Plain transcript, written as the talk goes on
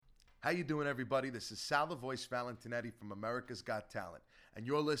How you doing, everybody? This is Sal the Voice Valentinetti from America's Got Talent, and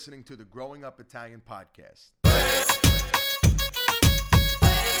you're listening to the Growing Up Italian podcast.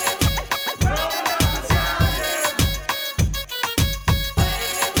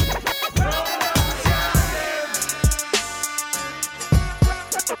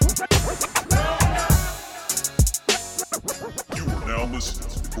 You are now listening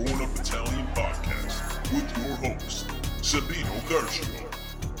to the Growing Up Italian podcast with your hosts, Sabino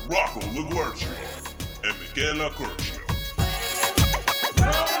Curcio, Rocco LaGuercio, and Michela Curcio.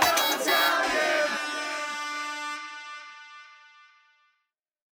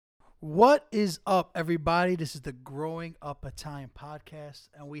 What is up, everybody? This is the Growing Up Italian podcast,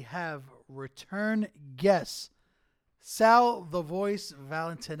 and we have return guests, Sal the Voice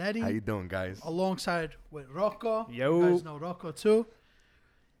Valentinetti. How you doing, guys? Alongside with Rocco. Yo. You guys know Rocco too.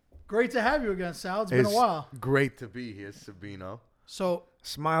 Great to have you again, Sal. It's been a while. Great to be here, Sabino. So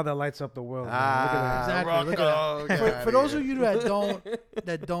Smile that lights up the world. Man. Look at that. Exactly, look at Rocco, that. get outta For those here. of you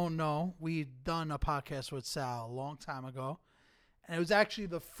that don't know, we've done a podcast with Sal a long time ago, and it was actually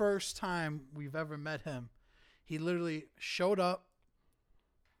the first time we've ever met him. He literally showed up,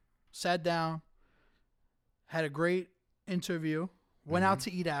 sat down, had a great interview, went out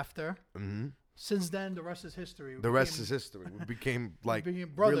to eat after. Mm-hmm. Since then, the rest is history. The rest is history. We became like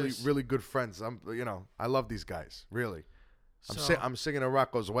became really, brothers. really good friends. I love these guys. Really, So- I'm singing at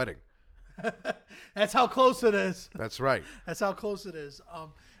Rocco's wedding. That's how close it is. That's right. That's how close it is.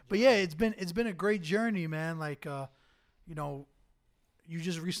 But yeah, it's been a great journey, man. Like, you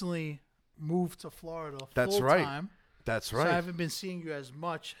just recently moved to Florida. That's full right. Time, That's so right. I haven't been seeing you as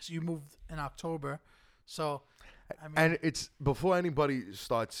much as you moved in October. So, I mean, And it's before anybody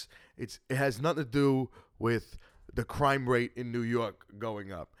starts. It has nothing to do with the crime rate in New York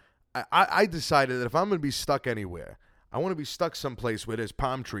going up. I decided that if I'm going to be stuck anywhere, I want to be stuck someplace where there's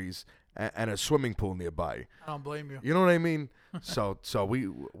palm trees and a swimming pool nearby. I don't blame you. You know what I mean? So we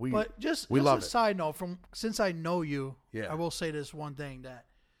But just love a it. side note, since I know you, Yeah. I will say this one thing, that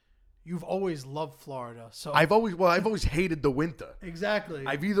you've always loved Florida. So I've always hated the winter. exactly.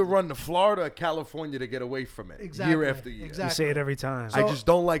 I've either run to Florida or California to get away from it Exactly. year after year. Exactly. You say it every time. I just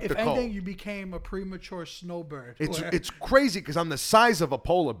don't like if the cold. anything, you became a premature snowbird. It's crazy because I'm the size of a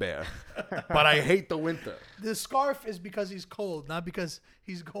polar bear, but I hate the winter. The scarf is because he's cold, not because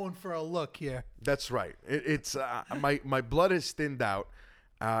he's going for a look here. That's right. It's my blood has thinned out,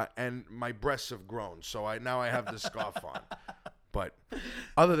 and my breasts have grown. So I have the scarf on. But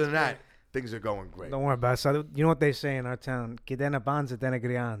other than that, things are going great. Don't worry about it. So, you know what they say in our town? Que tiene panza, tiene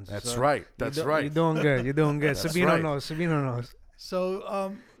crianza. That's right. That's right. You're doing good. You're doing good. That's Sabino right. knows. Sabino knows.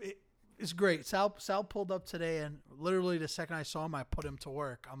 So it's great. Sal pulled up today, and literally the second I saw him, I put him to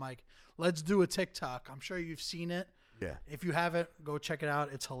work. I'm like, let's do a TikTok. I'm sure you've seen it. Yeah, If you haven't, go check it out.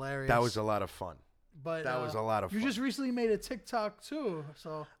 It's hilarious. that was a lot of fun. But that was a lot of You fun. just recently made a TikTok too,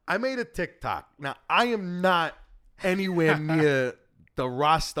 so I made a TikTok. Now I am not anywhere near the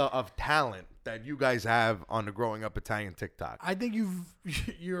roster of talent that you guys have on the Growing Up Italian TikTok. I think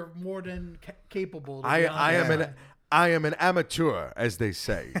you're more than capable. To be I honest. am an amateur, as they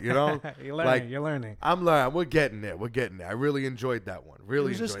say. You know, You're learning. Like, You're learning. I'm learning. We're getting there. We're getting there. I really enjoyed that one.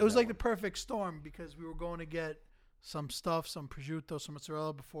 Really enjoyed It was that like the one. perfect storm because we were going to get some stuff, some prosciutto, some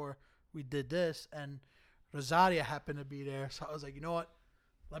mozzarella before we did this, and Rosaria happened to be there. So I was like, you know what?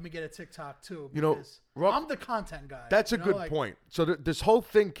 Let me get a TikTok too. You know, Because Rock- I'm the content guy. That's a you know, good like, point. So this whole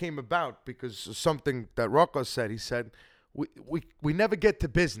thing came about because of something that Rocco said. He said, "We never get to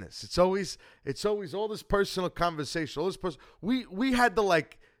business. It's always all this personal conversation. All this we had to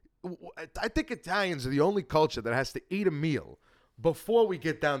like. I think Italians are the only culture that has to eat a meal before we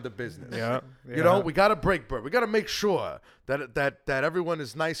get down to business. Yeah. You know, we got to break bread. We got to make sure that everyone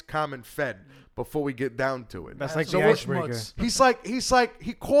is nice, calm, and fed before we get down to it. That's like So the what- icebreaker.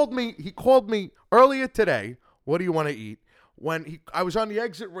 He called me earlier today. What do you want to eat? When I was on the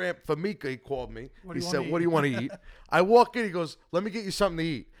exit ramp for Mika, he called me. What do He you said, wanna "What do eat?" you want to eat?" I walk in. He goes, "Let me get you something to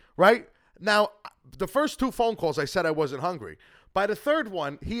eat." Right now, the first two phone calls, I said I wasn't hungry. By the third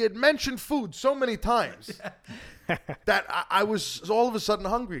one, he had mentioned food so many times that I was all of a sudden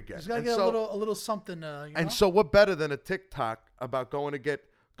hungry again. Just gotta And get so- a little something. You know? And so, what better than a TikTok about going to get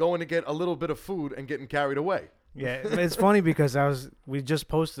a little bit of food and getting carried away? Yeah, it's funny because we just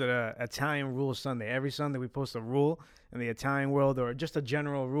posted a Italian rule Sunday. Every Sunday we post a rule in the Italian world or just a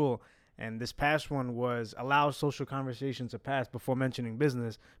general rule. And this past one was allow social conversation to pass before mentioning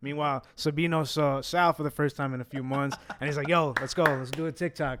business. Meanwhile, Sabino saw Sal for the first time in a few months, and he's like, "Yo, let's go. Let's do a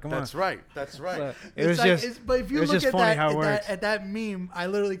TikTok. Come on." That's right. That's right. So it It's was like, just. but if you it was look just at funny that, how it at works. that, at that meme, I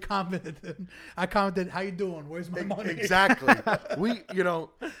literally commented. I commented, "How you doing? Where's my money?" Exactly.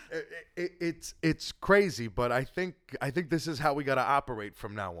 It's crazy, but I think this is how we got to operate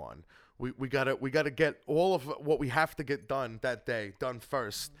from now on. We gotta get all of what we have to get done that day done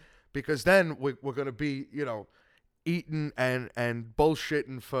first, because then we're gonna be eating and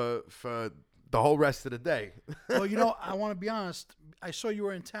bullshitting for the whole rest of the day. Well, I want to be honest. I saw you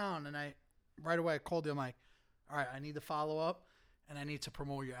were in town, and right away I called you. I'm like, all right, I need to follow up, and I need to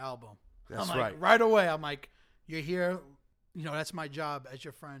promote your album. That's I'm like, right. Right away, I'm like, you're here. That's my job as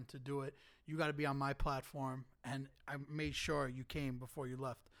your friend to do it. You got to be on my platform, and I made sure you came before you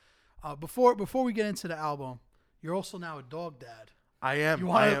left. Before we get into the album, you're also now a dog dad. I am. You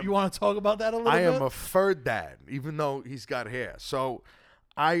want to talk about that a little bit? I am a fur dad, even though he's got hair. So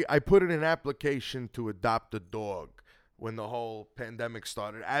I put in an application to adopt a dog when the whole pandemic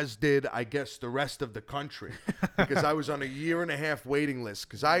started, as did, I guess, the rest of the country, because I was on a 1.5 year waiting list,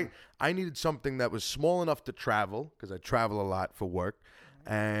 because I needed something that was small enough to travel, because I travel a lot for work,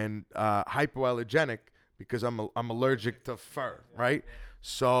 and hypoallergenic, because I'm allergic to fur, right?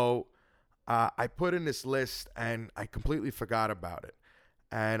 So I put in this list, and I completely forgot about it.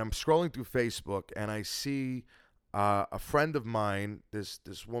 And I'm scrolling through Facebook, and I see a friend of mine,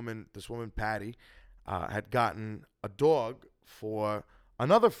 this woman Patty, had gotten a dog for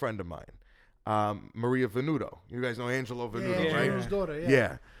another friend of mine, Maria Venuto. You guys know Angelo Venuto, yeah, right? Angelo's daughter,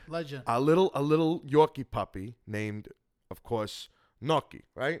 Yeah. Legend. A little Yorkie puppy named, of course, Noki,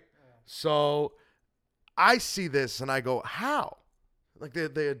 right? So I see this, and I go, how? Like,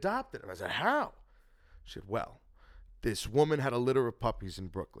 they adopted him. I said, how? She said, well, this woman had a litter of puppies in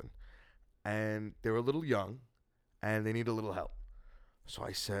Brooklyn, and they're a little young, and they need a little help. So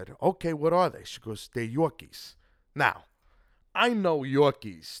I said, okay, what are they? She goes, they're Yorkies. Now, I know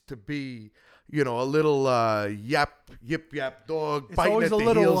Yorkies to be, a little yip yap dog, It's biting always at a the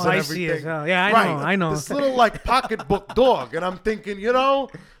little heels and one. I see everything. it. Yeah, I know. This little pocketbook dog, and I'm thinking,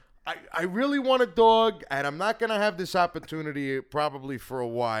 I really want a dog, and I'm not gonna have this opportunity probably for a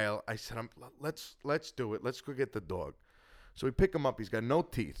while. I said, let's do it. Let's go get the dog. So we pick him up. He's got no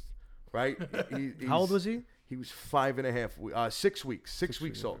teeth, right? How old was he? He was 5.5, 6 weeks, 6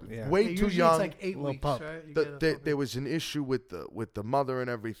 weeks old. Yeah. Way Yeah, too usually young. It's like 8 Little weeks, pup. right? You get a puppy. There was an issue with the mother and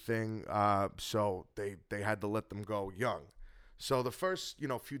everything, so they had to let them go young. So the first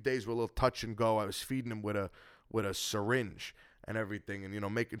few days were a little touch and go. I was feeding him with a syringe and everything,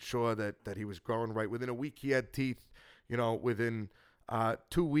 and making sure that he was growing right. Within a week, he had teeth. Within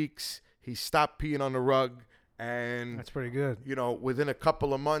 2 weeks, he stopped peeing on the rug. And That's pretty good. Within a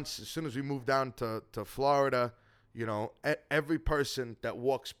couple of months, as soon as we moved down to Florida, every person that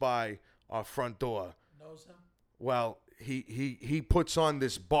walks by our front door Knows him? Well, he puts on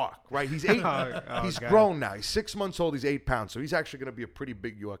this bark, right? He's 8. He's God. grown now. He's 6 months old. He's 8 pounds. So he's actually going to be a pretty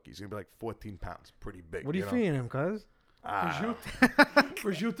big Yorkie. He's going to be like 14 pounds. Pretty big. What are you know? feeding him, cuz?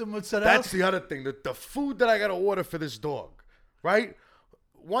 Prosciutto mozzarella. That's the other thing. The food that I got to order for this dog, right?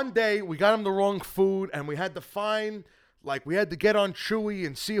 One day we got him the wrong food, and we had to get on Chewy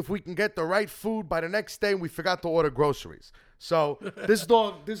and see if we can get the right food. By the next day, we forgot to order groceries. So this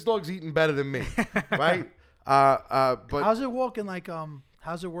dog's eating better than me, right? But How's it walking?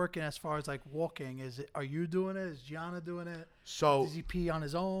 How's it working as far as walking? Are you doing it? Is Gianna doing it? so Does he pee on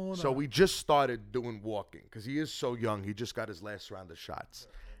his own? So or- we just started doing walking because he is so young. He just got his last round of shots,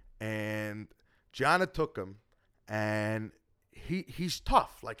 and Gianna took him, and he's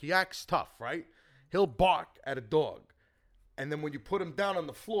tough. Like, he acts tough, right? He'll bark at a dog, and then when you put him down on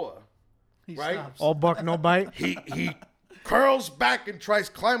the floor, he right? stops. All bark, no bite. he curls back and tries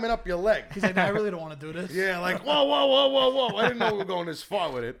climbing up your leg. He's like, "No, I really don't want to do this." Yeah, like whoa! I didn't know we were going this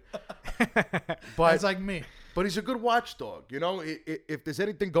far with it. But It's like me. But he's a good watchdog. If there's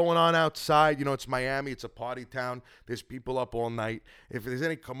anything going on outside, it's Miami. It's a party town. There's people up all night. If there's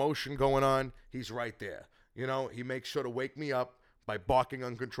any commotion going on, he's right there. He makes sure to wake me up by barking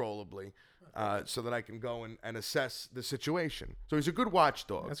uncontrollably so that I can go and assess the situation. So he's a good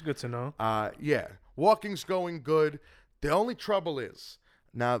watchdog. That's good to know. Yeah. Walking's going good. The only trouble is,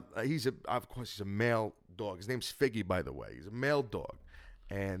 now, of course, he's a male dog. His name's Figgy, by the way. He's a male dog.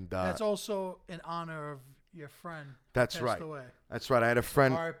 And That's also in honor of your friend. who That's passed right. Away. That's right. I had a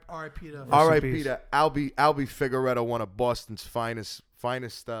friend. R.I.P. to. R.I.P. peace. to Albie Figueredo, one of Boston's finest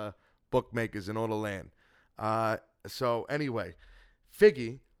bookmakers in all the land. So anyway,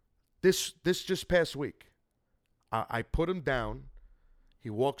 Figgy, this just past week, I put him down. He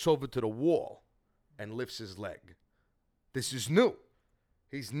walks over to the wall and lifts his leg. This is new.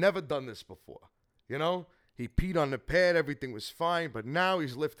 He's never done this before. You know, he peed on the pad, everything was fine, but now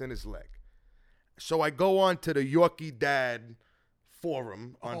he's lifting his leg. So I go on to the Yorkie Dad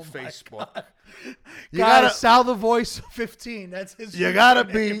forum on Facebook. You Guys, gotta Sal the Voice 15. That's his. you gotta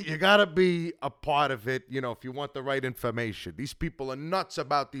be a part of it, you know, if you want the right information. These people are nuts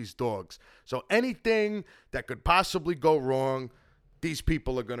about these dogs. So anything that could possibly go wrong, these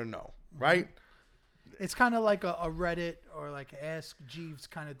people are gonna know, right? It's kind of like a Reddit or like Ask Jeeves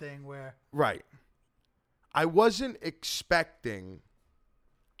kind of thing where. Right. I wasn't expecting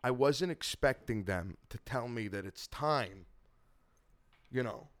them to tell me that it's time, you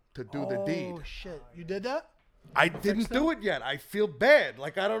know, to do the deed. Oh shit! You did that? I didn't do it yet. I feel bad.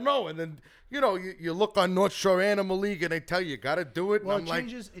 Like, I don't know. And then, you know, you look on North Shore Animal League and they tell you got to do it. Well, and I'm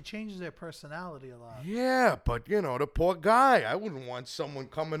it changes their personality a lot. yeah, but, you know, the poor guy. I wouldn't want someone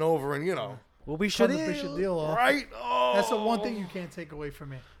coming over and, you know. Well, we Cut should. the bishop deal off. Right? Oh. That's the one thing you can't take away from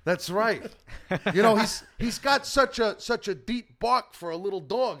me. That's right. You know, he's got such a deep bark for a little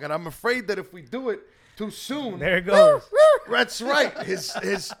dog, and I'm afraid that if we do it too soon, There it goes. that's right.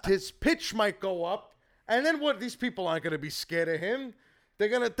 His pitch might go up, and then what? These people aren't going to be scared of him. They're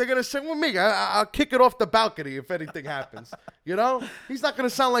gonna say, "Well, me, I'll kick it off the balcony if anything happens." You know, he's not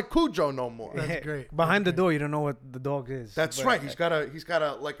gonna sound like Cujo no more. That's great. Behind the door, you don't know what the dog is. That's but right. He's got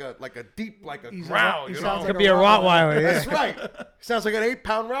a like a deep growl. he You sounds know? Could be a Rottweiler. Yeah. That's right. Sounds like an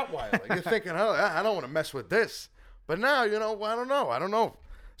 8-pound Rottweiler. You're thinking, oh, I don't want to mess with this. But now, you know, I don't know.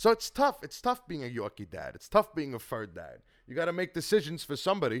 So it's tough. It's tough being a Yorkie dad. It's tough being a fur dad. You got to make decisions for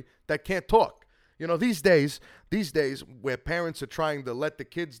somebody that can't talk. You know, these days where parents are trying to let the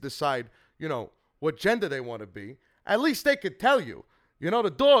kids decide, you know, what gender they want to be, at least they could tell you. You know,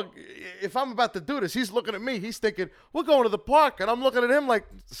 the dog, if I'm about to do this, he's looking at me. He's thinking, we're going to the park. And I'm looking at him like,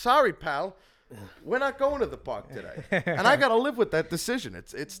 sorry, pal. We're not going to the park today. And I got to live with that decision.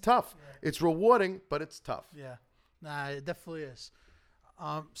 It's tough. It's rewarding, but it's tough. Yeah. Nah, it definitely is.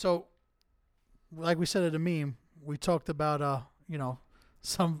 So, like we said at the meme, we talked about, you know,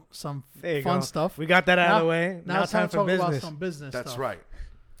 some There you fun go. stuff. We got that out of the way. Now it's time to for talk business. about some business That's stuff. right.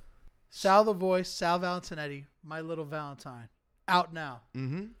 Sal the Voice, Sal Valentinetti, My Little Valentine, out now.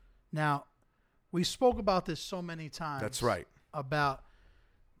 Mm-hmm. Now, we spoke about this so many times. That's right. About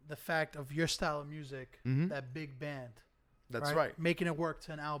the fact of your style of music, that big band. That's right. Making it work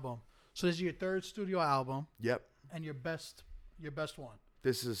to an album. So this is your third studio album Yep. and your best one.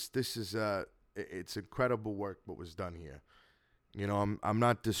 This is it's incredible work what was done here. You know, I'm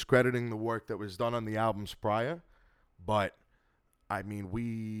not discrediting the work that was done on the albums prior, but I mean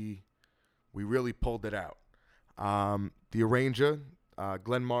we really pulled it out. The arranger,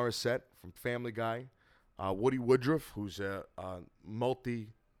 Glenn Morissette from Family Guy, Woody Woodruff, who's a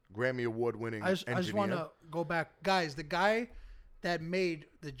multi-Grammy Award-winning engineer. I just want to go back, guys. The guy that made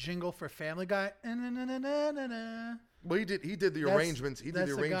the jingle for Family Guy. Well, he did the That's- arrangements. He did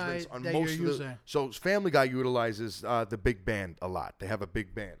that's the the guy arrangements on that most you're of the. using. So Family Guy utilizes the big band a lot. They have a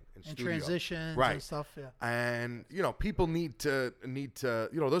big band in And studio. transitions Right. and stuff. Yeah. And you know, people need to you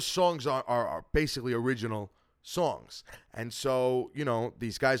know, those songs are basically original songs. And so, you know,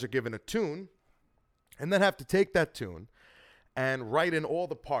 these guys are given a tune and then have to take that tune and write in all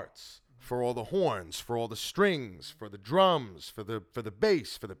the parts for all the horns, for all the strings, for the drums, for the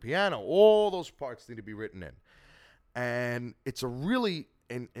bass, for the piano. All those parts need to be written in. And it's a really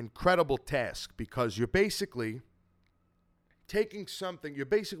incredible task because you're basically taking something, you're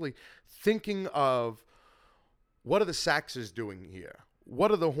basically thinking of what are the saxes doing here?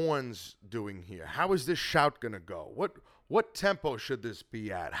 What are the horns doing here? How is this shout going to go? What tempo should this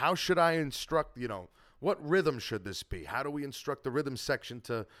be at? How should I instruct, you know, what rhythm should this be? How do we instruct the rhythm section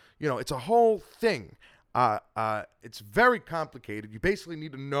to, you know, it's a whole thing. It's very complicated. You basically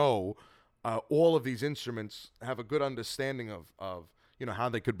need to know all of these instruments, have a good understanding of you know, how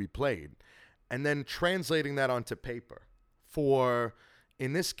they could be played, and then translating that onto paper for,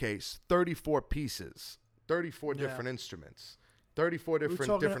 in this case, 34 pieces, 34 different instruments, 34 different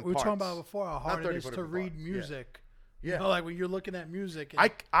parts. We were talking about before how Not hard it is 34 to different read parts, music. Yeah. You know, like when you're looking at music.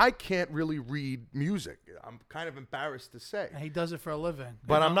 And, I can't really read music. I'm kind of embarrassed to say. and he does it for a living.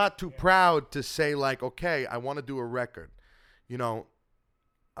 But I'm not too proud to say, like, okay, I want to do a record. You know,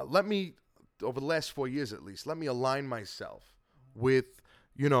 let me, over the last 4 years at least, let me align myself with,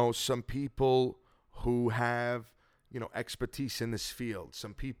 you know, some people who have, you know, expertise in this field,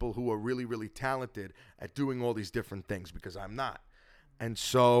 some people who are really, really talented at doing all these different things, because I'm not. And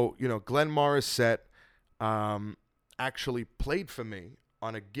so, you know, Glenn Morissette actually played for me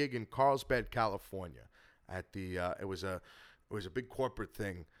on a gig in Carlsbad, California. At the it was It was a big corporate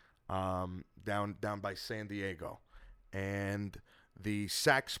thing down by San Diego. And the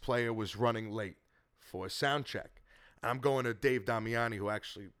sax player was running late for a sound check. I'm going to Dave Damiani, who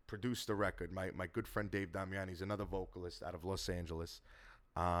actually produced the record. My good friend Dave Damiani is another vocalist out of Los Angeles.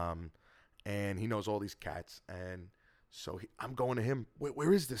 And he knows all these cats. And so I'm going to him,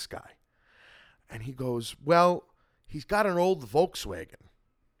 where is this guy? And he goes, well, he's got an old Volkswagen.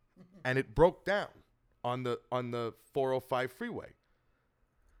 And it broke down on the 405 freeway.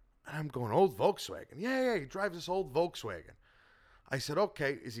 And I'm going, old Volkswagen? Yeah, he drives this old Volkswagen. I said,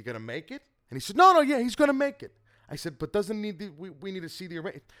 okay, is he going to make it? And he said, no, yeah, he's going to make it. I said, but doesn't need we need to see the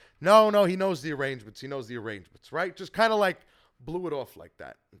arrangement. No, he knows the arrangements. He knows the arrangements, right? Just kind of like blew it off like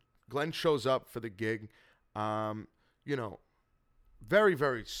that. Glenn shows up for the gig. Very,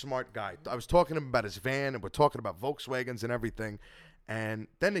 very smart guy. I was talking to him about his van, and we're talking about Volkswagens and everything. And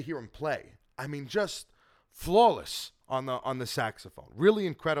then to hear him play, I mean, just flawless on the saxophone. Really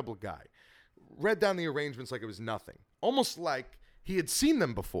incredible guy. Read down the arrangements like it was nothing. Almost like he had seen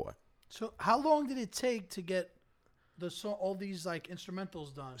them before. So how long did it take to get all these like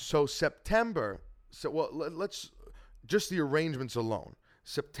instrumentals done? So September. Let's just the arrangements alone.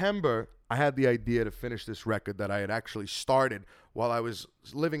 September, I had the idea to finish this record that I had actually started while I was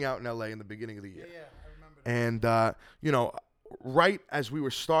living out in LA in the beginning of the year. Yeah, I remember that. And right as we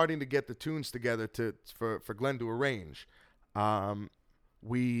were starting to get the tunes together for Glenn to arrange,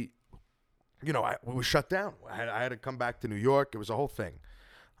 we were shut down. I had to come back to New York. It was a whole thing.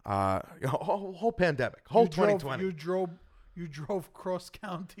 Whole pandemic, whole 2020. You drove cross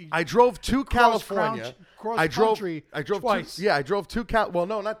county. I drove to California. I drove twice. I drove to Well,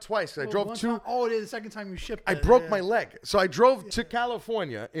 no, not twice. I drove to. Oh, it is the second time you shipped. I broke my leg, so I drove to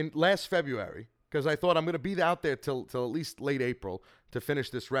California in last February because I thought I'm going to be out there till at least late April to finish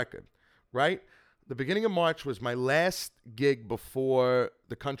this record. Right, the beginning of March was my last gig before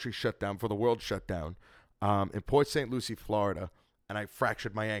the country shut down, before the world shut down, in Port St. Lucie, Florida, and I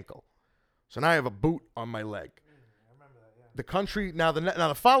fractured my ankle. So now I have a boot on my leg. The country now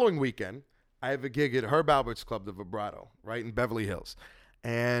the following weekend, I have a gig at Herb Albert's Club, the Vibrato, right in Beverly Hills,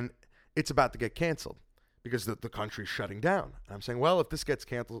 and it's about to get canceled because the country's shutting down. And I'm saying, well, if this gets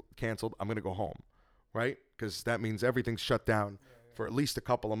canceled, I'm going to go home, right? Because that means everything's shut down for at least a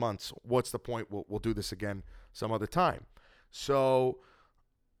couple of months. What's the point? We'll do this again some other time. So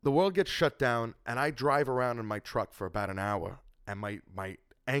the world gets shut down, and I drive around in my truck for about an hour, and my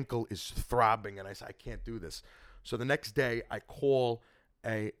ankle is throbbing, and I say, I can't do this. So the next day, I call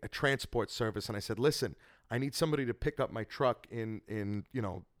a transport service, and I said, listen, I need somebody to pick up my truck in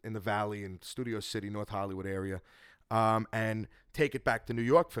the Valley, in Studio City, North Hollywood area, and take it back to New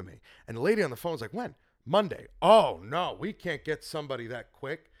York for me. And the lady on the phone was like, when? Monday. Oh, no, we can't get somebody that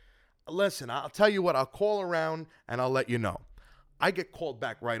quick. Listen, I'll tell you what, I'll call around, and I'll let you know. I get called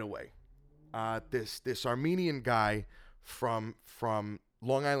back right away. This Armenian guy from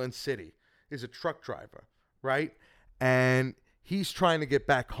Long Island City is a truck driver. Right? And he's trying to get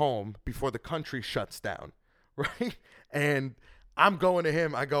back home before the country shuts down. Right? And I'm going to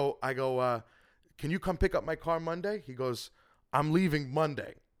him. I go, can you come pick up my car Monday? He goes, I'm leaving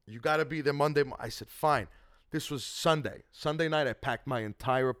Monday. You got to be there Monday. I said, fine. This was Sunday. Sunday night, I packed my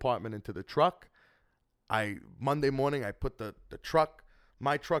entire apartment into the truck. Monday morning, I put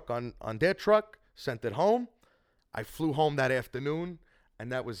my truck on their truck, sent it home. I flew home that afternoon,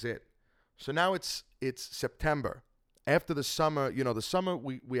 and that was it. So now it's September. After the summer,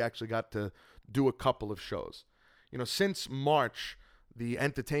 we actually got to do a couple of shows. Since March, the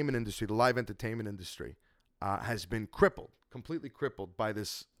entertainment industry, the live entertainment industry, has been completely crippled by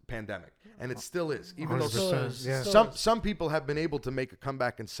this pandemic, and it still is. Even though some people have been able to make a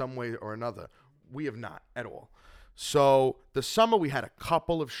comeback in some way or another, we have not at all. So the summer we had a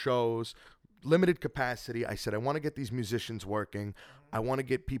couple of shows, limited capacity. I said, I want to get these musicians working. I want to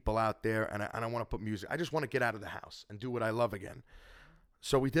get people out there, and I want to put music. I just want to get out of the house and do what I love again.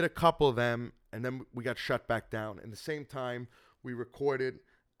 So we did a couple of them, and then we got shut back down. In the same time, we recorded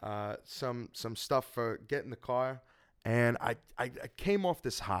some stuff for Get in the Car, and I came off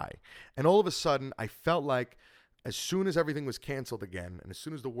this high. And all of a sudden, I felt like as soon as everything was canceled again, and as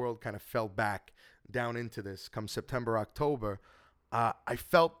soon as the world kind of fell back down into this, come September, October, I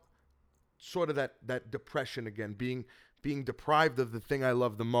felt sort of that depression again, being deprived of the thing I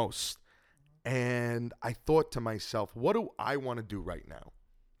love the most. And I thought to myself, what do I want to do right now?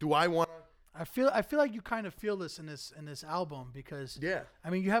 Do I want to? I feel like you kind of feel this in this album because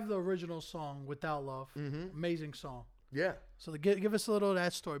I mean, you have the original song Without Love, amazing song. Yeah. So give us a little of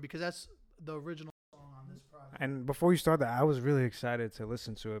that story because that's the original song on this project. And before you start that, I was really excited to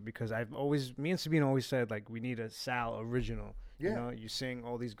listen to it because me and Sabine always said, like, we need a Sal original. Yeah. You know, you sing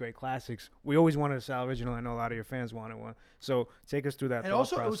all these great classics. We always wanted a Sal original. I know a lot of your fans wanted one. So take us through that And thought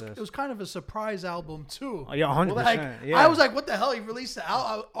also, process. it was kind of a surprise album too. Oh, yeah, 100%. Like, yeah. I was like, what the hell? He released the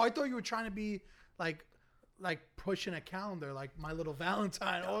album. I thought you were trying to be like pushing a calendar, like My Little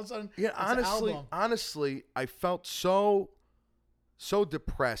Valentine. All of a sudden, Yeah, it's an album. honestly, I felt so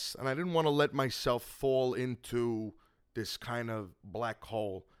depressed, and I didn't want to let myself fall into this kind of black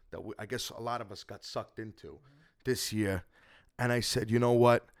hole that I guess a lot of us got sucked into this year. And I said, you know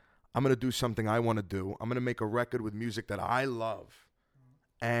what? I'm going to do something I want to do. I'm going to make a record with music that I love.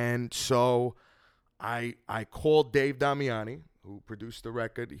 And so I called Dave Damiani, who produced the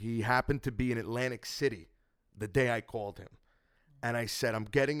record. He happened to be in Atlantic City the day I called him. And I said, I'm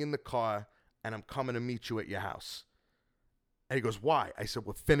getting in the car, and I'm coming to meet you at your house. And he goes, why? I said,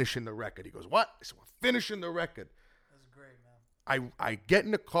 we're finishing the record. He goes, what? I said, we're finishing the record. That's great, man. I get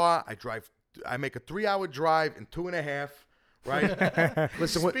in the car. I make a 3-hour drive in 2.5, right?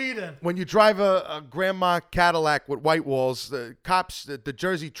 Listen, Speeding. when you drive a grandma Cadillac with white walls, the cops, the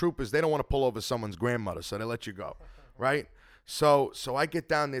Jersey troopers, they don't want to pull over someone's grandmother, so they let you go, right? So I get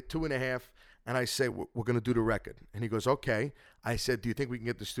down there 2.5, and I say, we're going to do the record. And he goes, okay. I said, do you think we can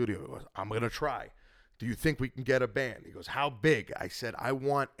get the studio? He goes, I'm going to try. Do you think we can get a band? He goes, how big? I said, I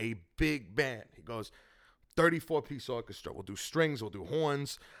want a big band. He goes, 34-piece orchestra. We'll do strings. We'll do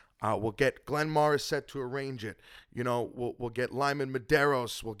horns. We'll get Glenn Morissette to arrange it. You know, we'll get Lyman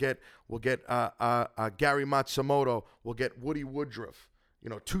Medeiros. We'll get Gary Matsumoto. We'll get Woody Woodruff. You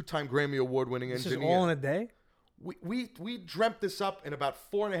know, 2-time Grammy Award-winning engineer. This is all in a day? We dreamt this up in about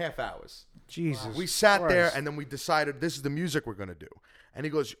 4.5 hours. Jesus. We sat there, Christ. and then we decided this is the music we're going to do. And he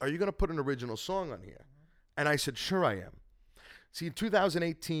goes, are you going to put an original song on here? And I said, sure I am. See, in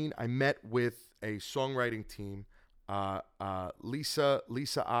 2018, I met with a songwriting team, Lisa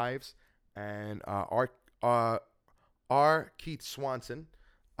Ives and R. Keith Swanson.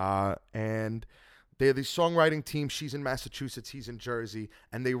 And they're the songwriting team. She's in Massachusetts, he's in Jersey.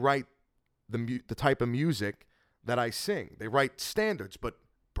 And they write the type of music that I sing. They write standards, but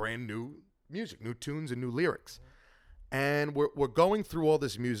brand new music, new tunes and new lyrics. And we're going through all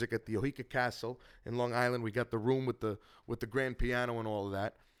this music at the Oheka Castle in Long Island. We got the room with the grand piano and all of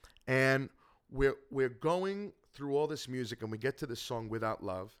that. And we're going through all this music, and we get to this song Without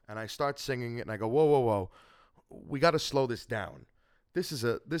Love, and I start singing it, and I go, whoa, we got to slow this down. This is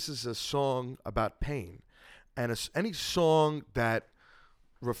a song about pain, and any song that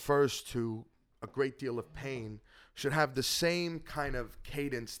refers to a great deal of pain should have the same kind of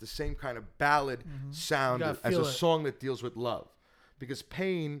cadence, the same kind of ballad sound as a song that deals with love. Because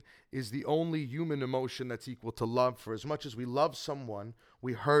pain is the only human emotion that's equal to love. For as much as we love someone,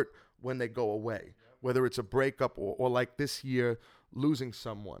 we hurt when they go away, whether it's a breakup or like this year, losing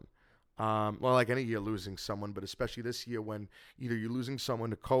someone. Well, like any year losing someone, but especially this year when either you're losing someone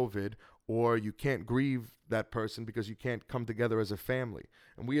to COVID or you can't grieve that person because you can't come together as a family.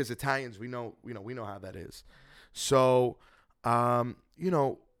 And we as Italians, we know how that is. So,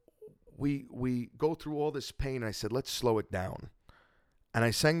 we go through all this pain. And I said, let's slow it down. And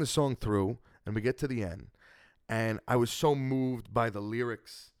I sang the song through, and we get to the end. And I was so moved by the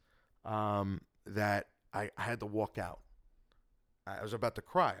lyrics that I had to walk out. I was about to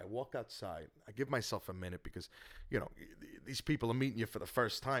cry. I walk outside. I give myself a minute because, these people are meeting you for the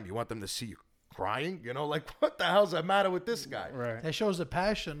first time. You want them to see you crying? Like, what the hell's the matter with this guy? Right. That shows the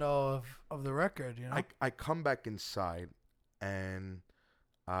passion, though, of the record, I come back inside, and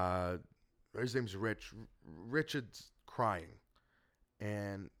his name's Rich. Richard's crying.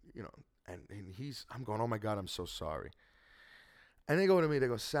 And, and I'm going, oh, my God, I'm so sorry. And they go to me, they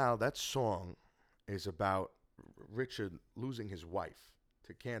go, Sal, that song is about Richard losing his wife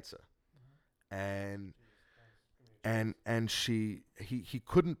to cancer. And he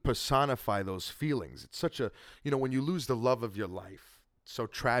couldn't personify those feelings. It's such a, when you lose the love of your life so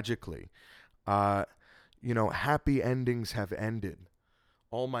tragically, happy endings have ended.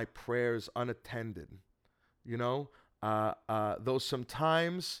 All my prayers unattended, though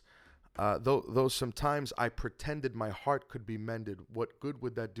sometimes I pretended my heart could be mended. What good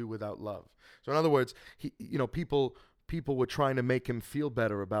would that do without love? So in other words, people were trying to make him feel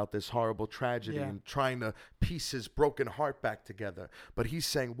better about this horrible tragedy and trying to piece his broken heart back together. But he's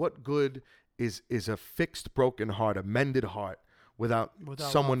saying, what good is a fixed broken heart, a mended heart, without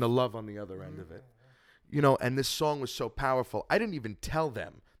someone to love on the other end of it? And this song was so powerful. I didn't even tell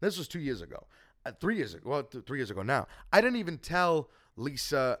them. This was 2 years ago. 3 years ago. Well, 3 years ago now. I didn't even tell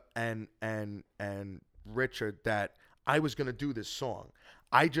Lisa and Richard that I was going to do this song.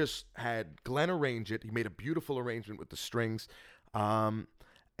 I just had Glenn arrange it. He made a beautiful arrangement with the strings, and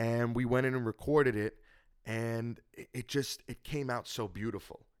we went in and recorded it, and it came out so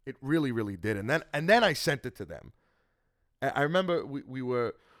beautiful. It really, really did. And then I sent it to them. I remember we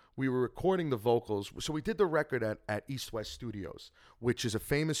were recording the vocals. So we did the record at East West Studios, which is a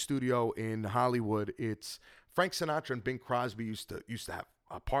famous studio in Hollywood. It's Frank Sinatra and Bing Crosby used to have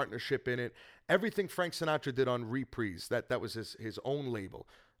a partnership in it. Everything Frank Sinatra did on Reprise, that was his own label.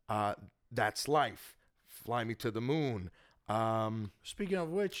 That's Life, Fly Me to the Moon. Speaking of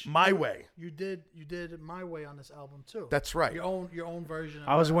which, My Way. You did My Way on this album too. That's right. Your own version.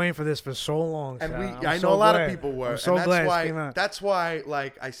 I was waiting for this for so long. And Sal. I know a lot of people were. I'm so and glad that's why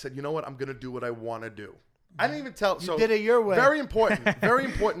like I said, you know what, I'm gonna do what I want to do. I didn't even tell. You did it your way. Very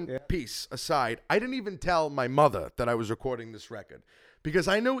important piece aside. I didn't even tell my mother that I was recording this record because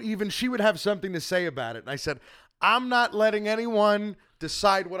I knew even she would have something to say about it. And I said, I'm not letting anyone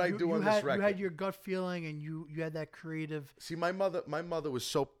decide what I do on this record. You had your gut feeling, and you had that creative. See, my mother was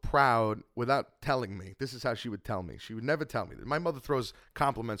so proud without telling me. This is how she would tell me. She would never tell me. My mother throws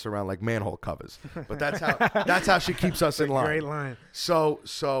compliments around like manhole covers, but that's how she keeps us in line. Great line. So,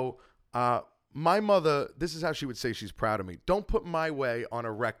 my mother, this is how she would say she's proud of me. Don't put My Way on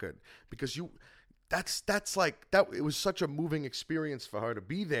a record because that's like that. It was such a moving experience for her to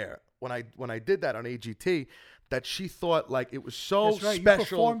be there when I did that on AGT. That she thought like it was so That's right.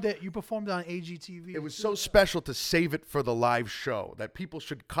 special. You performed it on AGTV. It was so special to save it for the live show that people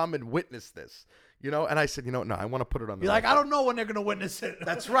should come and witness this, And I said, no, I want to put it on the. You're like, I don't know when they're gonna witness it.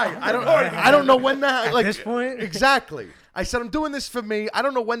 That's right. I don't know when that. Like At this point, exactly. I said, I'm doing this for me. I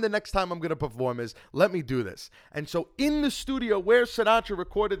don't know when the next time I'm gonna perform is. Let me do this. And so in the studio where Sinatra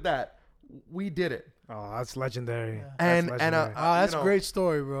recorded that, we did it. oh, that's legendary. Yeah. And that's a great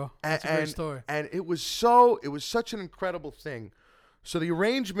story, bro. That's a great story. And it was such an incredible thing. So the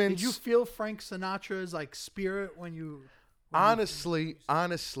arrangements. Did you feel Frank Sinatra's like spirit when you? Honestly,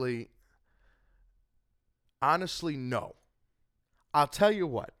 no. I'll tell you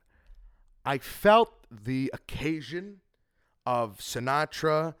what. I felt the occasion of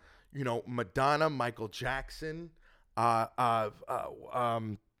Sinatra, Madonna, Michael Jackson,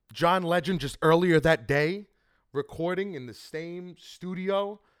 John Legend just earlier that day recording in the same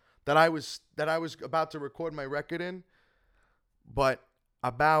studio that I was about to record my record in. But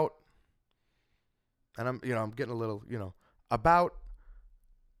about, and I'm getting a little, about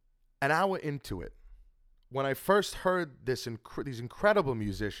an hour into it, when I first heard these incredible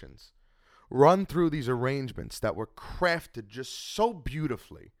musicians run through these arrangements that were crafted just so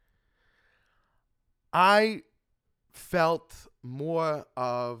beautifully, I felt more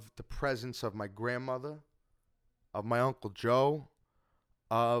of the presence of my grandmother, of my Uncle Joe,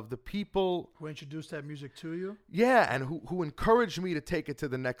 of the people who introduced that music to you. Yeah, and who encouraged me to take it to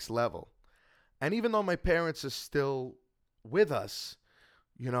the next level. And even though my parents are still with us,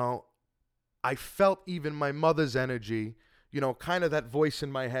 I felt even my mother's energy, kind of that voice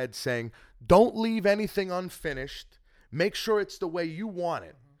in my head saying, don't leave anything unfinished. Make sure it's the way you want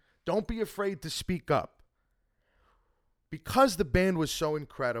it. Don't be afraid to speak up. Because the band was so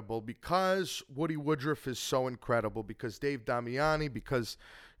incredible, because Woody Woodruff is so incredible, because Dave Damiani, because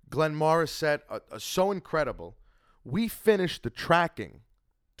Glenn Morissette are so incredible, we finished the tracking,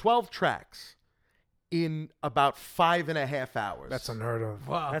 12 tracks, in about 5.5 hours. That's unheard of.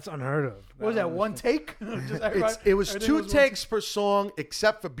 Wow. That's unheard of. What was that, one take? It was two takes per song,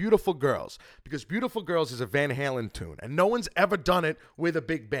 except for Beautiful Girls, because Beautiful Girls is a Van Halen tune, and no one's ever done it with a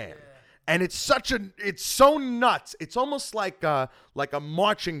big band. Yeah. And it's so nuts. It's almost like a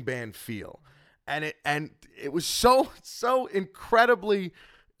marching band feel. And it was so incredibly,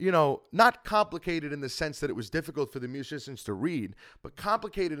 not complicated in the sense that it was difficult for the musicians to read, but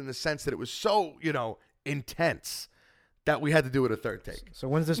complicated in the sense that it was so, intense that we had to do it a third take. So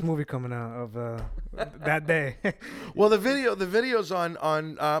when's this movie coming out of that day? Well, the video's on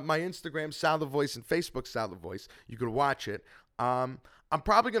my Instagram, Sal the Voice, and Facebook, Sal the Voice. You could watch it. I'm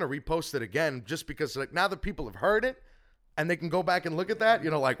probably going to repost it again just because now that people have heard it and they can go back and look at that,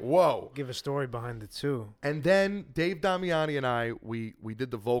 like, whoa. Give a story behind it, too. And then Dave Damiani and I, we did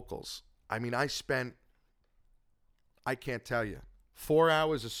the vocals. I mean, I can't tell you, 4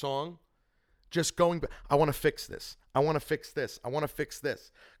 hours a song just going back. I want to fix this. I want to fix this. I want to fix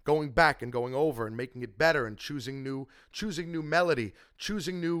this. Going back and going over and making it better and choosing new melody,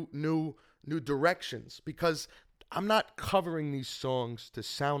 choosing new directions, because I'm not covering these songs to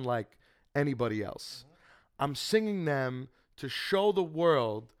sound like anybody else. I'm singing them to show the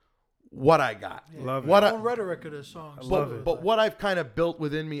world what I got. Yeah. Love it. it. Own rhetoric of the songs. Love it. But what I've kind of built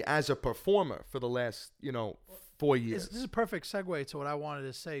within me as a performer for the last, 4 years. This is a perfect segue to what I wanted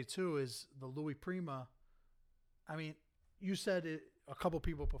to say too. Is the Louis Prima? I mean, you said it. A couple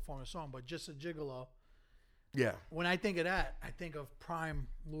people performed a song, but Just a Gigolo. Yeah, When I think of that, I think of prime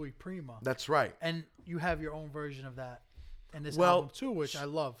Louis Prima. that's right. And you have your own version of that in this Well, album too, which I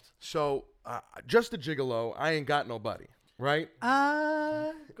loved. So, Just a Gigolo, I ain't got nobody, right? Go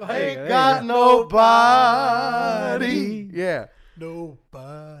I ahead. ain't there got you nobody. Yeah,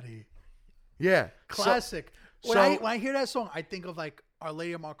 Nobody. yeah. Classic. So- When I hear that song, I think of like Our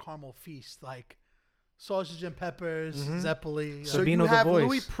Lady of Mount Carmel Feast, like Sausage and Peppers, Zeppeli. So Sabino you the have Voice.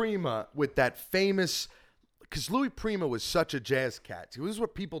 Louis Prima with that famous, because Louis Prima was such a jazz cat. This is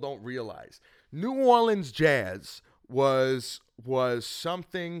what people don't realize. New Orleans jazz was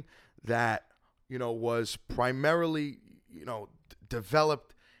something that was primarily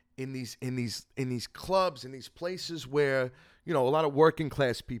developed in these clubs, in these places where a lot of working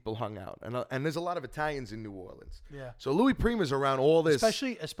class people hung out, and there's a lot of Italians in New Orleans. Yeah. So Louis Prima's around all this.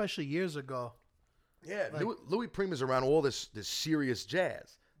 Especially years ago. Yeah, Louis Prima's around all this serious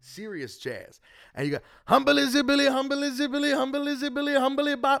jazz, and you got humbly zibbly, humbly zibbly, humbly zibbly,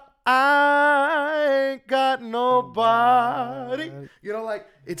 humbly bop. I ain't got nobody. Like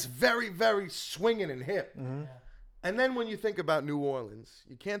it's very, very swinging and hip. And then when you think about New Orleans,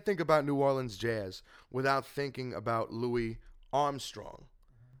 you can't think about New Orleans jazz without thinking about Louis Armstrong.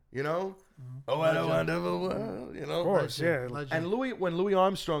 Oh, what a wonderful world. Of course, yeah. Legend. And when Louis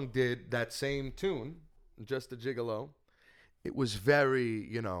Armstrong did that same tune, Just a Gigolo, it was very,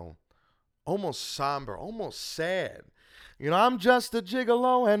 almost somber, almost sad. I'm just a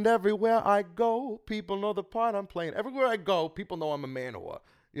gigolo, and everywhere I go, people know the part I'm playing. Everywhere I go, people know I'm a man whore.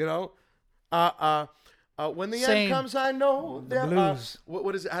 When the Same. end comes, I know there. blues.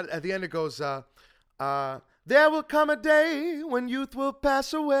 What is it? At the end, it goes. There will come a day when youth will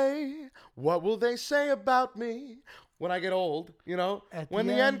pass away. What will they say about me when I get old? At When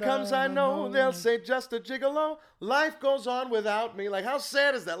the the end end, comes, I know know. they'll say just a gigolo. Life goes on without me. Like, how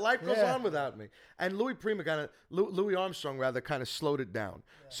sad is that? Life goes Yeah. on without me. And Louis Armstrong rather kind of slowed it down.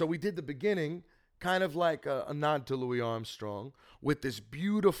 So we did the beginning kind of like a nod to Louis Armstrong with this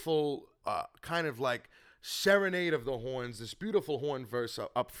beautiful kind of like serenade of the horns, this beautiful horn verse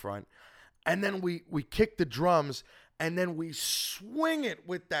up front. And then we kick the drums, and then we swing it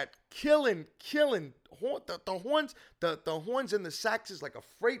with that killing horn. The horns and the sax is like a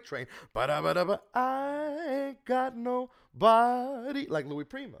freight train. Ba-da-ba-da-ba, I ain't got nobody, like Louis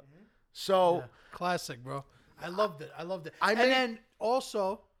Prima. So Yeah. Classic, bro. I loved it. I And made- then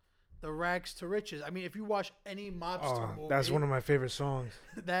also the Rags to Riches. I mean, if you watch any mobster movie, That's one of my favorite songs.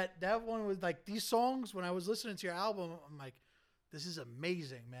 that one was like these songs. When I was listening to your album, I'm like, this is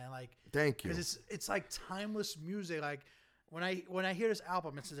amazing, man. Like, thank you. because it's like timeless music. Like when I hear this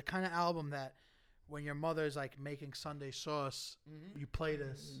album, it's the kind of album that when your mother's like making Sunday sauce, you play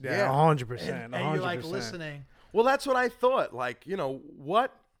this, Yeah. 100%. and you're like listening. Well, that's what I thought. Like,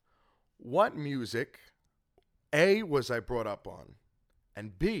 what music, A, was I brought up on,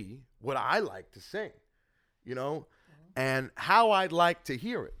 and B, what I like to sing, and how I'd like to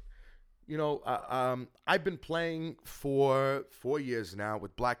hear it. I've been playing for 4 years now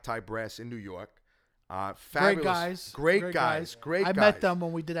with Black Tie Brass in New York. Fabulous, great guys. I met them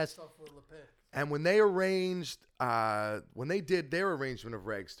when we did that stuff with LePic. And when they did their arrangement of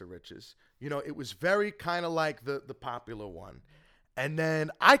Rags to Riches, it was very kind of like the popular one. And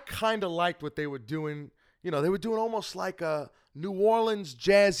then I kind of liked what they were doing. They were doing almost like a New Orleans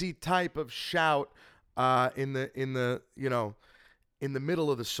jazzy type of shout in the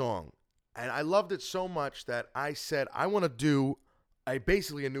middle of the song. And I loved it so much that I said, I want to do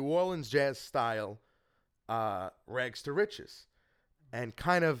basically a New Orleans jazz style Rags to Riches, and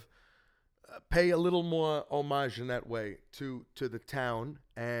kind of pay a little more homage in that way to the town,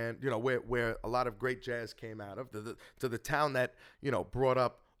 and where a lot of great jazz came out of, to the town that brought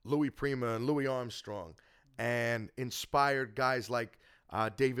up Louis Prima and Louis Armstrong, and inspired guys like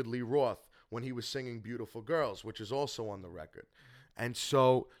David Lee Roth when he was singing "Beautiful Girls," which is also on the record. And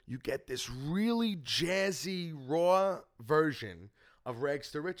so you get this really jazzy, raw version of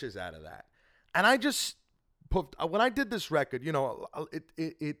Rags to Riches out of that. And I just when I did this record,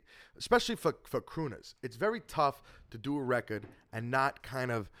 it especially for crooners, it's very tough to do a record and not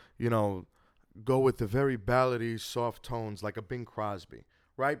kind of, go with the very ballady, soft tones like a Bing Crosby,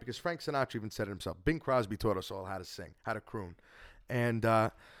 right? Because Frank Sinatra even said it himself. Bing Crosby taught us all how to sing, how to croon. And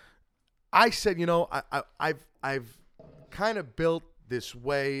I said, I've kind of built this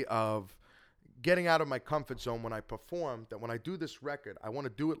way of getting out of my comfort zone when I perform, that when I do this record, I want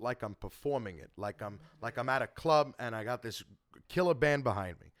to do it like I'm performing it, like I'm at a club and I got this killer band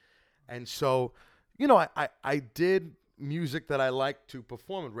behind me. And so, you know, I did music that I like to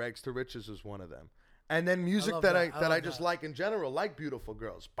perform, and Rags to Riches was one of them. And then music love that that. I just like in general, like Beautiful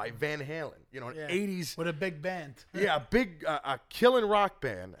Girls by Van Halen. You know, an Yeah. 80s. With a big band. Yeah, a big, a killing rock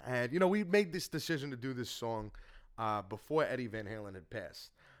band. And, you know, we made this decision to do this song before Eddie Van Halen had passed.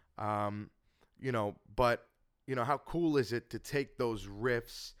 You know, but, you know, how cool is it to take those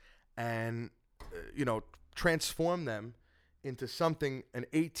riffs and, you know, transform them into something an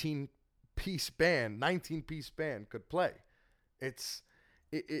 18-piece band, 19-piece band could play.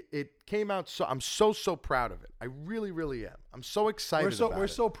 It came out so I'm so proud of it. I really, really am. I'm so excited about it. We're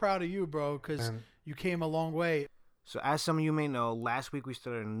so proud of you, bro, because you came a long way. So as some of you may know, last week we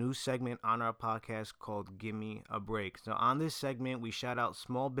started a new segment on our podcast called Gimme a Break. So on this segment, we shout out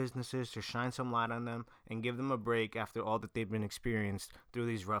small businesses to shine some light on them and give them a break after all that they've been experienced through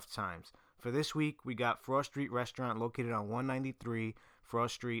these rough times. For this week, we got Frost Street Restaurant located on 193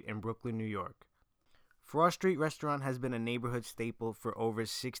 Frost Street in Brooklyn, New York. Frost Street Restaurant has been a neighborhood staple for over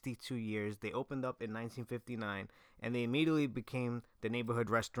 62 years. They opened up in 1959, and they immediately became the neighborhood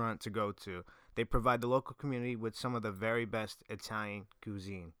restaurant to go to. They provide the local community with some of the very best Italian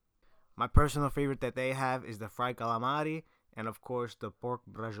cuisine. My personal favorite that they have is the fried calamari and, of course, the pork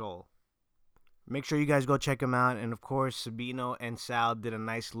braciole. Make sure you guys go check them out. And, of course, Sabino and Sal did a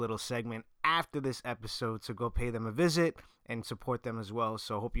nice little segment after this episode, so go pay them a visit and support them as well.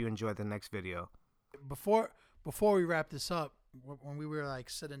 So hope you enjoy the next video. Before we wrap this up, when we were like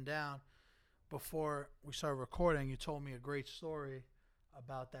sitting down before we started recording, you told me a great story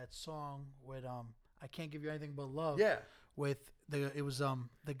about that song with I Can't Give You Anything But Love. Yeah. With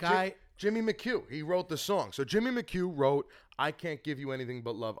the guy Jimmy McHugh. He wrote the song. So Jimmy McHugh wrote I Can't Give You Anything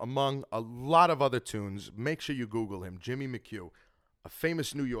But Love among a lot of other tunes. Make sure you Google him, Jimmy McHugh, a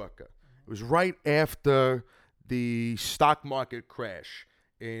famous New Yorker. It was right after the stock market crash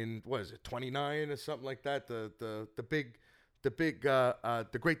in, what is it, 29 or something like that? The Great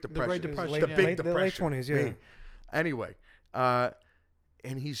Depression. Great Depression, The yeah. Big The late Depression. 20s, yeah. Anyway,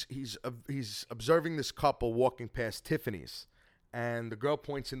 and he's observing this couple walking past Tiffany's, and the girl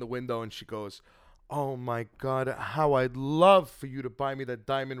points in the window and she goes, "Oh my God, how I'd love for you to buy me that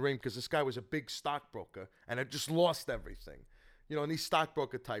diamond ring," because this guy was a big stockbroker and had just lost everything. You know, and these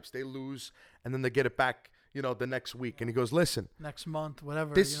stockbroker types, they lose and then they get it back, you know, the next week. And he goes, "Listen, next month,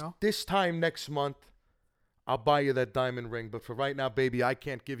 whatever, this time next month, I'll buy you that diamond ring. But for right now, baby, I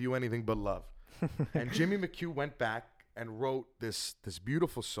can't give you anything but love." And Jimmy McHugh went back and wrote this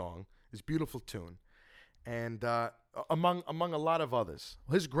beautiful song, this beautiful tune. And among a lot of others,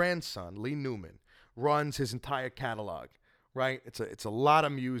 his grandson, Lee Newman, runs his entire catalog, right? It's a lot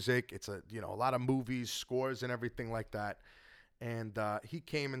of music. It's a lot of movies, scores, and everything like that. And he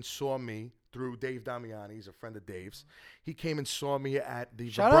came and saw me through Dave Damiani. He's a friend of Dave's. He came and saw me at the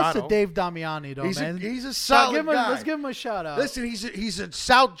Shout Vibrato. out to Dave Damiani, though, man. He's a solid guy. Let's give him a shout out. Listen, he's a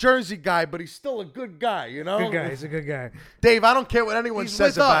South Jersey guy, but he's still a good guy, you know? Good guy. He's a good guy. Dave, I don't care what anyone He's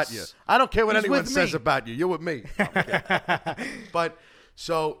says with about us. you. I don't care what He's anyone with says me. about you. You're with me. No, I'm kidding. But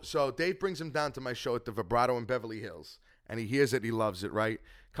so Dave brings him down to my show at the Vibrato in Beverly Hills, and he hears it, he loves it, right?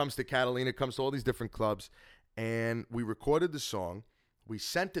 Comes to Catalina, comes to all these different clubs, and we recorded the song. We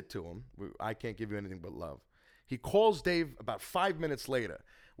sent it to him. I Can't Give You Anything But Love. He calls Dave about 5 minutes later.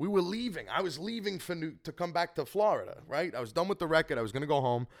 We were leaving. I was leaving to come back to Florida, right? I was done with the record. I was going to go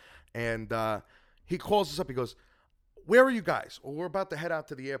home. And he calls us up. He goes, "Where are you guys?" "Well, we're about to head out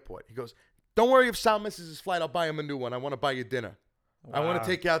to the airport." He goes, "Don't worry if Sal misses his flight. I'll buy him a new one. I want to buy you dinner. I want Wow. to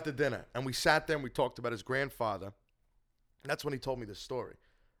take you out to dinner." And we sat there and we talked about his grandfather. And that's when he told me this story.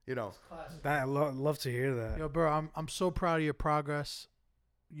 You know, I love to hear that. Yo, bro, I'm so proud of your progress.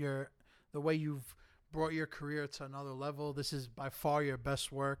 The way you've brought your career to another level. This is by far your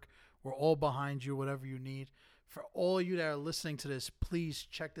best work. We're all behind you, whatever you need. For all of you that are listening to this, please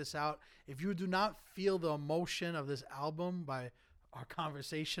check this out. If you do not feel the emotion of this album by our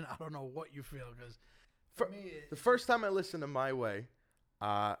conversation, I don't know what you feel. Because for me, the first time I listened to My Way,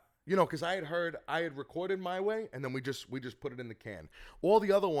 because I had recorded My Way, and then we just put it in the can. All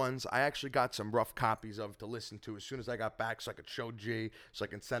the other ones, I actually got some rough copies of to listen to as soon as I got back, so I could show G, so I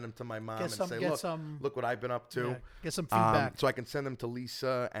can send them to my mom and say, look what I've been up to. Yeah, get some feedback. So I can send them to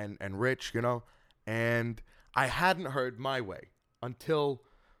Lisa and Rich, you know. And I hadn't heard My Way until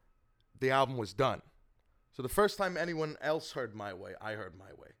the album was done. So the first time anyone else heard My Way, I heard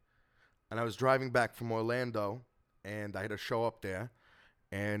My Way. And I was driving back from Orlando, and I had a show up there.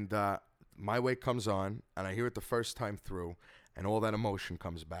 And My Way comes on, and I hear it the first time through, and all that emotion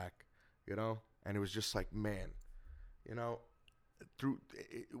comes back, you know? And it was just like, man, you know, through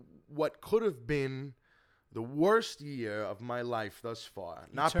what could have been the worst year of my life thus far.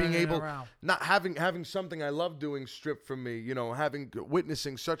 Not turning being it able, around. not having something I love doing stripped from me. You know,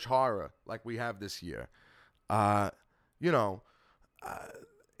 witnessing such horror like we have this year. You know,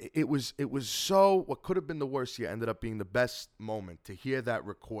 it was so. What could have been the worst year ended up being the best moment to hear that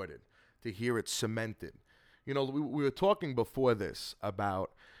recorded, to hear it cemented. You know, we were talking before this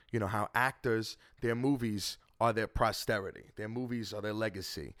about, you know, how actors, their movies are their posterity. Their movies are their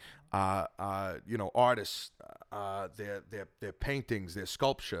legacy. You know, artists, their paintings, their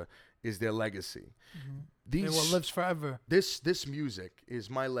sculpture is their legacy. They're what lives forever. This music is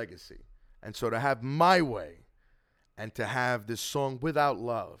my legacy. And so to have My Way, and to have this song Without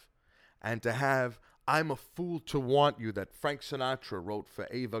Love, and to have I'm a Fool to Want You that Frank Sinatra wrote for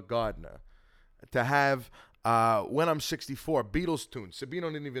Ava Gardner, to have When I'm 64, Beatles tune.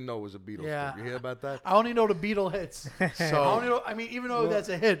 Sabino didn't even know it was a Beatles tune. You hear about that? I only know the Beatle hits. So I only know, I mean, even though that's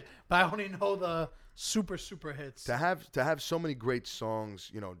a hit, but I only know the super hits. to have so many great songs,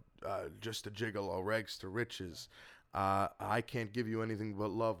 you know, Just a Gigolo, Rags to Riches, I Can't Give You Anything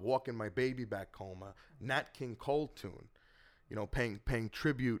But Love, Walking My Baby Back Home, Nat King Cole tune, you know, paying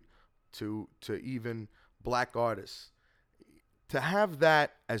tribute to even black artists. To have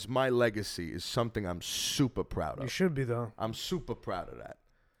that as my legacy is something I'm super proud of. You should be, though. I'm super proud of that.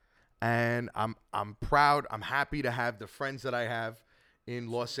 And I'm proud. I'm happy to have the friends that I have in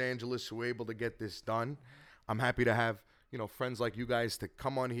Los Angeles who are able to get this done. I'm happy to have, you know, friends like you guys to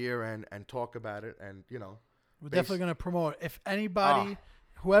come on here and talk about it. And, you know, We're definitely going to promote it. If anybody,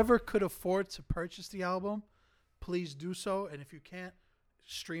 whoever could afford to purchase the album, please do so. And if you can't,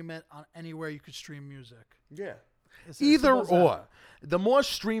 stream it on anywhere you could stream music. yeah. It's Either simple as that. or. The more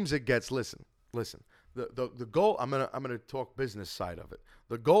streams it gets, listen. The goal, I'm gonna talk business side of it.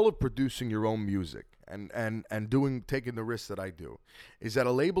 The goal of producing your own music and taking the risks that I do is that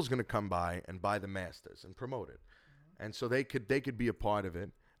a label's gonna come by and buy the masters and promote it. And so they could be a part of it,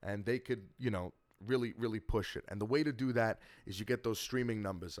 and they could, you know, really push it. And the way to do that is you get those streaming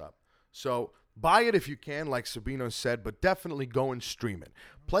numbers up. So buy it if you can, like Sabino said, but definitely go and stream it.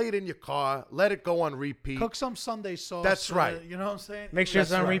 Play it in your car. Let it go on repeat. Cook some Sunday sauce. That's right. You know what I'm saying? Make sure it's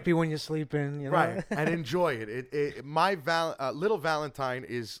That's on right. repeat when you're sleeping. You know? Right, and enjoy it. My Little Valentine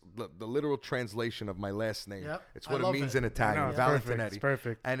is the literal translation of my last name. Yep, It's I what it love means it. in Italian, No, it's perfect. Valentinetti. It's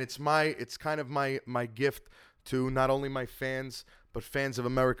perfect. And it's kind of my gift to not only my fans, but fans of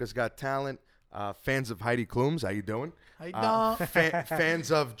America's Got Talent, fans of Heidi Klum's. How you doing? How you doing?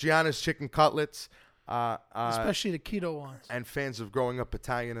 Fans of Gianna's Chicken Cutlets. Especially the keto ones. And fans of Growing Up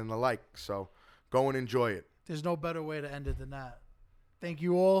Italian and the like. So go and enjoy it. There's no better way to end it than that. Thank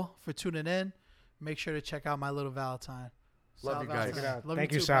you all for tuning in. Make sure to check out My Little Valentine. Love Sal you guys. Valentine. Check it out. Love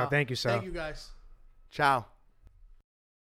Thank you you, too, Sal. pal. Thank you, Sal. Thank you guys. Ciao.